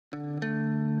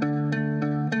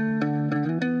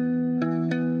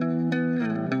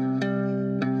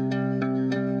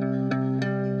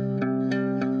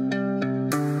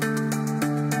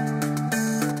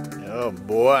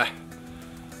boy.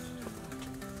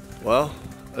 Well,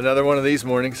 another one of these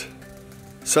mornings.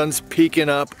 Sun's peeking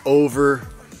up over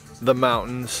the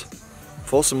mountains.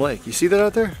 Folsom Lake, you see that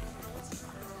out there?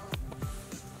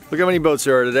 Look how many boats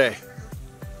there are today.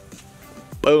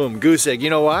 Boom, goose egg.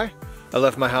 You know why? I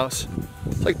left my house.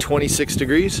 It's like 26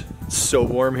 degrees. It's so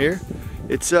warm here.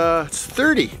 It's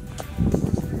 30.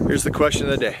 Here's the question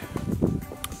of the day.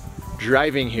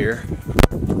 Driving here,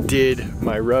 did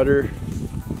my rudder...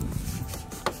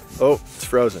 Oh, it's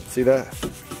frozen. See that?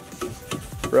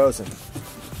 Frozen.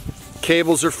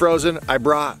 Cables are frozen. I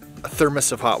brought a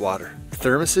thermos of hot water.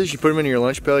 Thermoses, you put them in your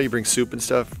lunch pail, you bring soup and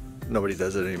stuff. Nobody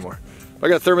does it anymore. I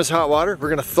got a thermos of hot water. We're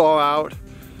gonna thaw out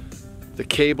the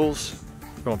cables.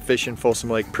 We're going fishing, Folsom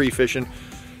Lake, pre-fishing.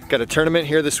 Got a tournament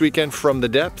here this weekend from the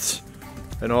depths.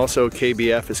 And also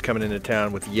KBF is coming into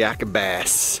town with yak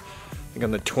bass. I think on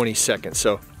the 22nd.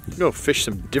 So we'll go fish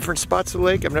some different spots of the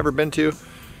lake I've never been to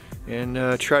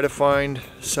and try to find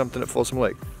something at Folsom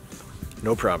Lake.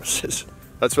 No promises.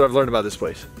 That's what I've learned about this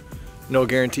place. No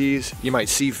guarantees. You might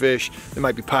see fish, they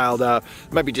might be piled up,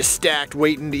 they might be just stacked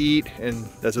waiting to eat, and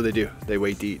that's what they do. They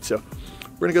wait to eat. So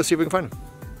we're gonna go see if we can find them.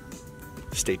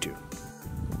 Stay tuned.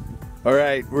 All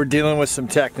right, we're dealing with some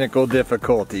technical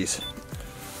difficulties.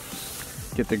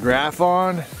 Get the graph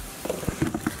on.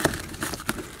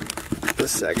 Just a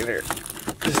second here.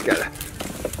 Just gotta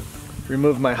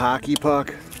remove my hockey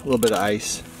puck. A little bit of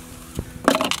ice.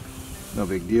 No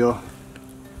big deal.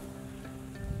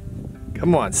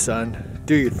 Come on, son.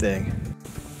 Do your thing.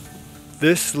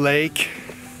 This lake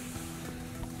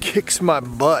kicks my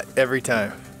butt every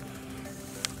time.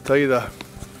 I'll tell you the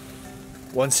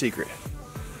one secret.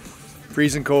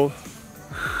 Freezing cold.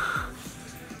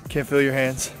 Can't feel your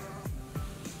hands.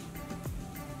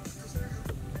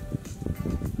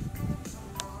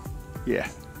 Yeah,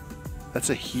 that's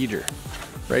a heater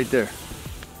right there.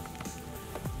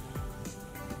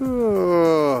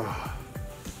 Oh.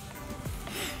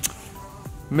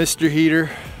 Mr.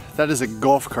 Heater, that is a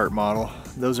golf cart model.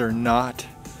 Those are not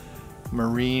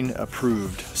marine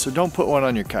approved. So don't put one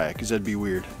on your kayak because that'd be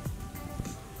weird.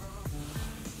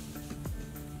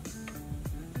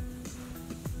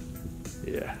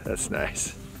 Yeah, that's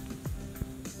nice.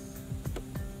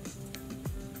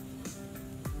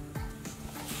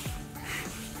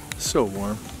 So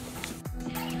warm.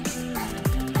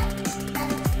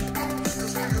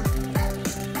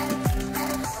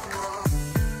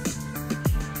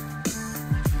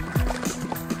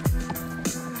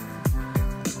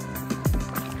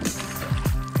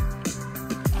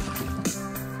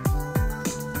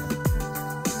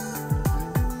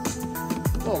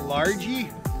 Little largy.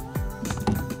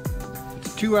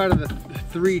 It's 2 out of the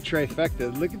 3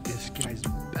 trifecta. Look at this guy's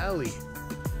belly.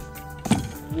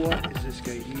 What is this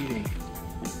guy eating?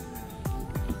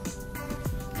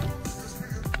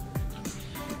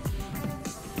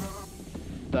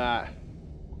 That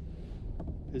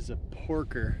is a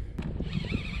porker.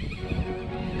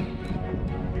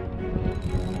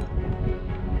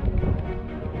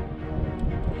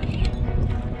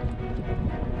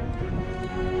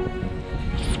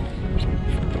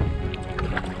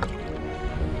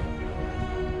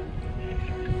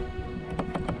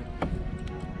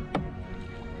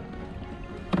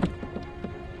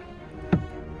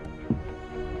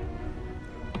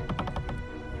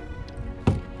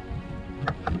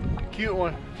 Cute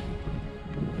one.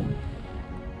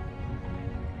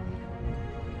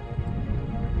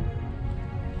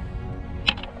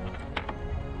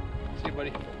 See you,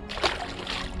 buddy.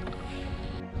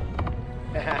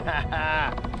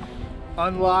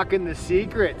 Unlocking the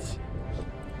secrets.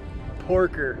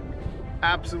 Porker.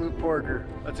 Absolute porker.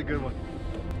 That's a good one.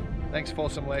 Thanks,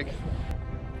 Folsom Lake.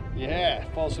 Yeah,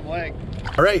 Folsom Lake.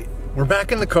 All right, we're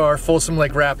back in the car. Folsom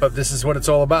Lake wrap up. This is what it's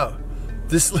all about.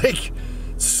 This lake,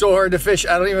 it's so hard to fish.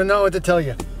 I don't even know what to tell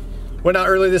you. Went out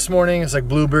early this morning. It's like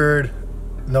bluebird,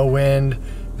 no wind,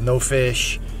 no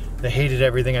fish. They hated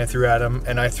everything I threw at them,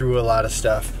 and I threw a lot of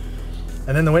stuff.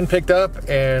 And then the wind picked up,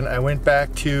 and I went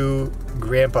back to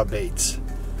grandpa baits.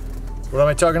 What am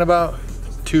I talking about?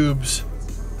 Tubes,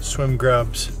 swim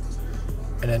grubs,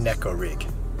 and a Neko rig.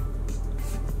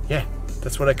 Yeah,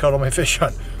 that's what I caught all my fish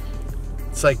on.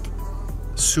 It's like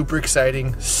super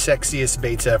exciting, sexiest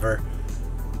baits ever.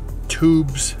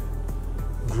 Tubes,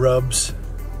 grubs,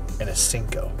 and a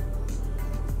Cinco.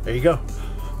 There you go.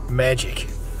 Magic.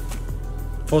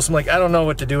 Folsom Lake, I don't know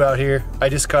what to do out here. I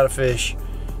just caught a fish.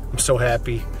 I'm so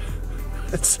happy.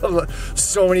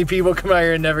 So many people come out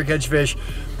here and never catch fish.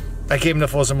 I came to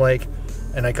Folsom Lake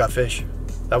and I caught fish.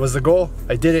 That was the goal.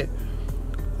 I did it.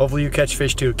 Hopefully you catch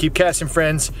fish too. Keep casting,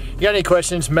 friends. You got any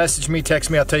questions, message me, text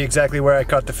me. I'll tell you exactly where I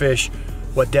caught the fish.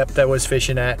 what depth I was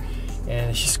fishing at.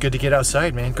 And it's just good to get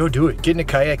outside, man. Go do it. Get in a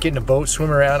kayak, get in a boat,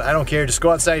 swim around. I don't care. Just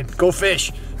go outside, go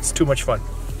fish. It's too much fun.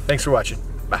 Thanks for watching.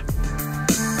 Bye.